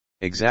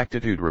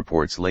Exactitude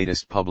reports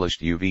latest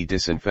published UV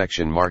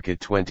disinfection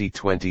market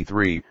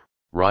 2023,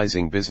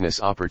 rising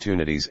business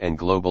opportunities and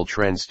global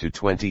trends to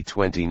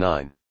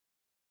 2029.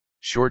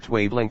 Short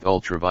wavelength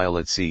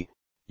ultraviolet C,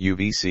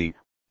 UVC,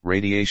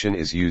 radiation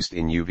is used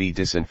in UV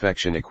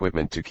disinfection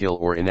equipment to kill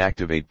or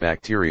inactivate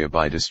bacteria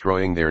by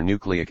destroying their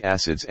nucleic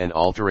acids and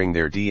altering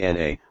their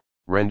DNA,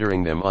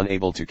 rendering them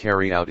unable to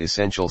carry out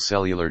essential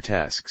cellular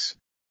tasks.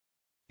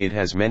 It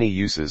has many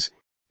uses,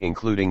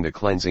 including the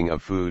cleansing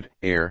of food,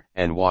 air,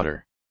 and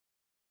water.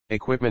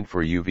 Equipment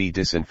for UV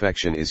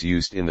disinfection is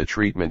used in the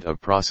treatment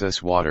of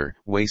process water,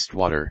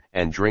 wastewater,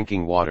 and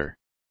drinking water.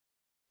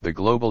 The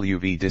global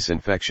UV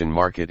disinfection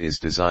market is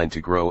designed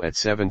to grow at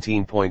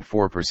 17.4%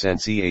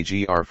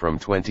 CAGR from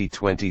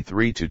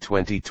 2023 to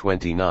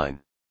 2029.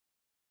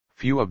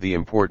 Few of the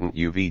important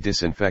UV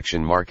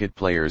disinfection market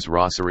players: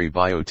 Rossari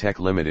Biotech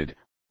Limited,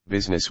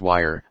 Business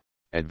Wire,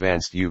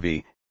 Advanced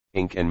UV,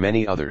 Inc. and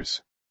many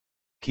others.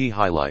 Key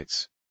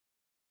highlights.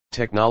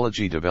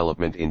 Technology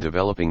development in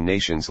developing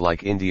nations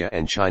like India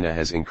and China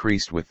has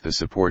increased with the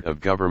support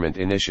of government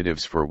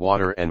initiatives for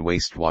water and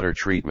wastewater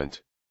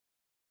treatment.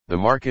 The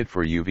market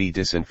for UV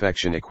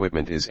disinfection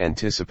equipment is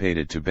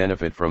anticipated to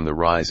benefit from the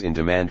rise in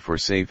demand for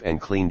safe and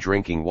clean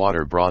drinking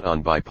water brought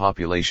on by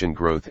population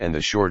growth and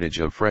the shortage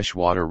of fresh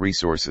water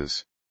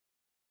resources.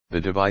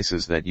 The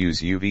devices that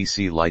use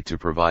UVC light to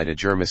provide a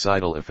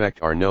germicidal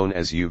effect are known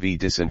as UV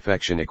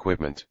disinfection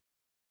equipment.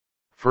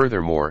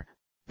 Furthermore,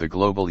 the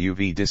global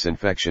UV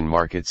disinfection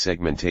market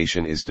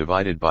segmentation is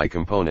divided by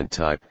component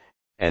type,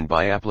 and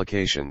by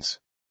applications.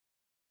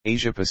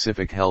 Asia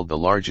Pacific held the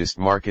largest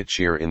market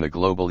share in the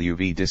global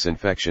UV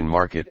disinfection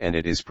market, and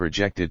it is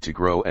projected to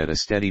grow at a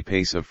steady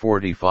pace of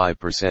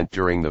 45%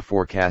 during the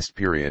forecast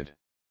period.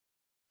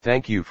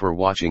 Thank you for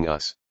watching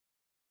us.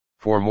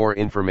 For more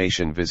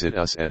information visit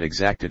us at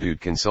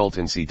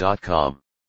exactitudeconsultancy.com.